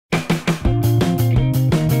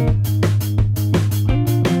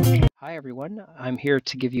Hi everyone, I'm here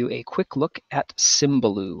to give you a quick look at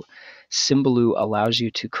Symbaloo. Symbaloo allows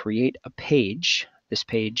you to create a page. This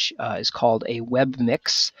page is called a web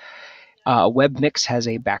mix. A web mix has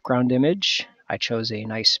a background image. I chose a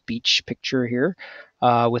nice beach picture here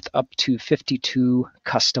with up to 52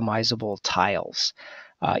 customizable tiles.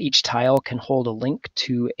 Each tile can hold a link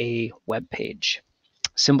to a web page.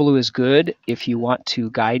 Symbaloo is good if you want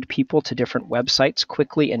to guide people to different websites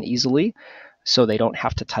quickly and easily, so they don't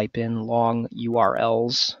have to type in long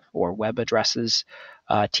URLs or web addresses.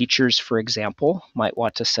 Teachers, for example, might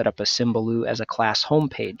want to set up a Symbaloo as a class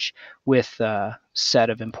homepage with a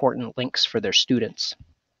set of important links for their students.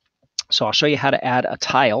 So I'll show you how to add a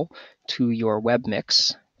tile to your web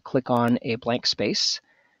mix. Click on a blank space,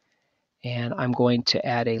 and I'm going to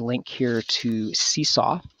add a link here to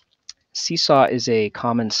Seesaw. Seesaw is a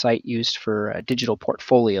common site used for digital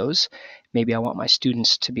portfolios. Maybe I want my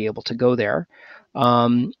students to be able to go there.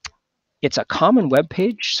 It's a common web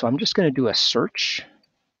page, so I'm just going to do a search.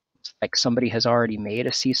 It's like somebody has already made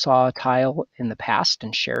a Seesaw tile in the past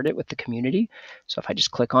and shared it with the community. So if I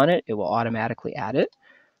just click on it, it will automatically add it.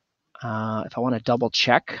 If I want to double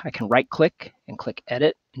check, I can right click and click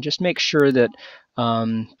edit and just make sure that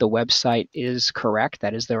the website is correct.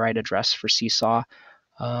 That is the right address for Seesaw.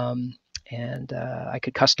 I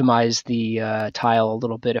could customize the tile a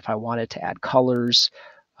little bit if I wanted to add colors,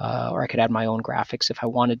 or I could add my own graphics if I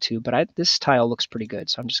wanted to, but this tile looks pretty good.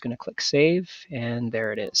 So I'm just going to click save, and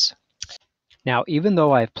there it is. Now, even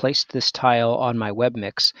though I've placed this tile on my web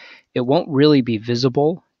mix, it won't really be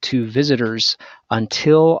visible to visitors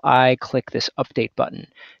until I click this update button.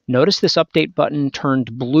 Notice this update button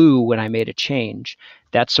turned blue when I made a change.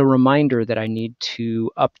 That's a reminder that I need to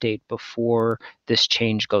update before this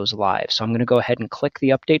change goes live. So I'm going to go ahead and click the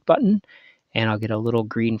update button, and I'll get a little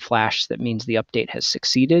green flash that means the update has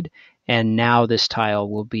succeeded. And now this tile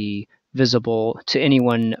will be visible to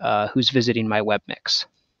anyone who's visiting my web mix.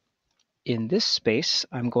 In this space,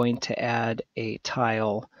 I'm going to add a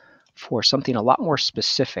tile for something a lot more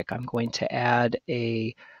specific. I'm going to add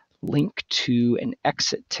a link to an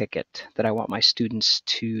exit ticket that I want my students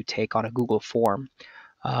to take on a Google form.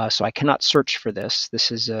 So I cannot search for this.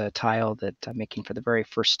 This is a tile that I'm making for the very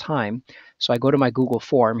first time. So I go to my Google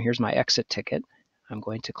form. Here's my exit ticket. I'm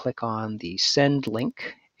going to click on the send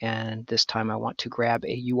link, and this time I want to grab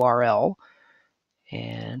a URL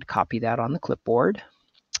and copy that on the clipboard.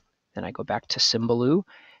 Then I go back to Symbaloo,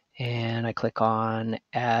 and I click on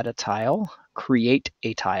add a tile, create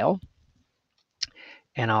a tile,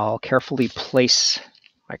 and I'll carefully place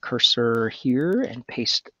my cursor here and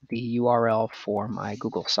paste the URL for my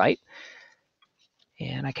Google site.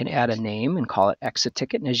 And I can add a name and call it exit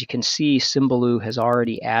ticket. And as you can see, Symbaloo has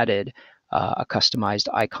already added a customized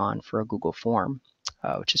icon for a Google form,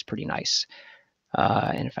 which is pretty nice.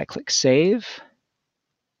 And if I click save,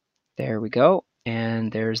 there we go.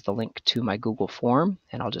 And there's the link to my Google form,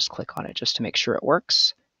 and I'll just click on it just to make sure it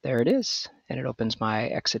works. There it is, and it opens my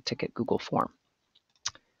exit ticket Google form.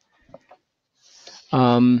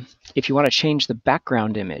 If you want to change the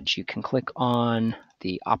background image, you can click on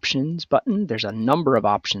the options button. There's a number of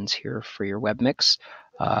options here for your web mix.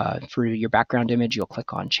 For your background image, you'll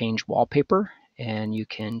click on change wallpaper, and you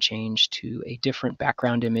can change to a different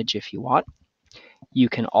background image if you want. You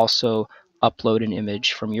can also upload an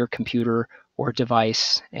image from your computer or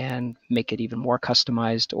device and make it even more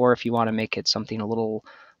customized, or if you want to make it something a little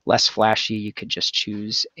less flashy, you could just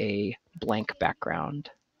choose a blank background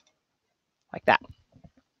like that.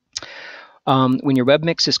 When your web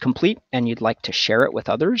mix is complete and you'd like to share it with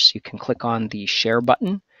others, you can click on the share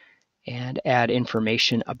button and add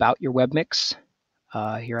information about your web mix.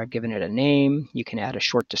 Here I've given it a name. You can add a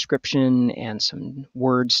short description and some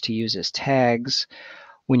words to use as tags.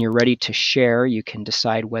 When you're ready to share, you can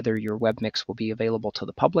decide whether your web mix will be available to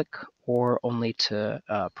the public or only to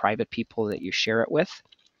private people that you share it with.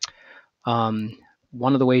 One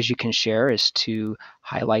of the ways you can share is to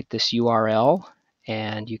highlight this URL,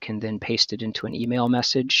 and you can then paste it into an email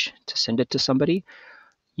message to send it to somebody.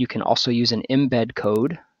 You can also use an embed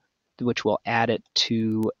code, which will add it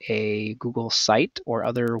to a Google site or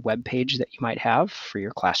other web page that you might have for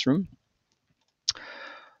your classroom.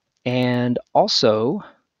 And also,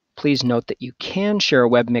 please note that you can share a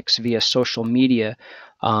web mix via social media,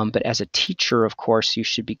 but as a teacher, of course, you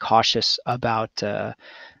should be cautious about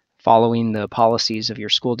following the policies of your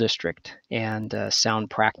school district and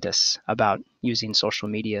sound practice about using social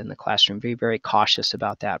media in the classroom. Be very cautious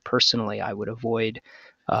about that. Personally, I would avoid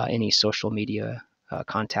any social media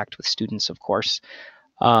contact with students, of course.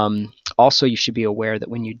 Also, you should be aware that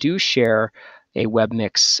when you do share, a web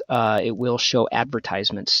mix, it will show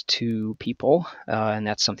advertisements to people, and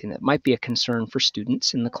that's something that might be a concern for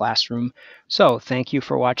students in the classroom. So thank you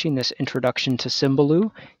for watching this introduction to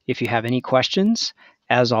Symbaloo. If you have any questions,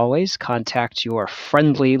 as always, contact your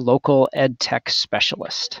friendly local ed tech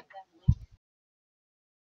specialist.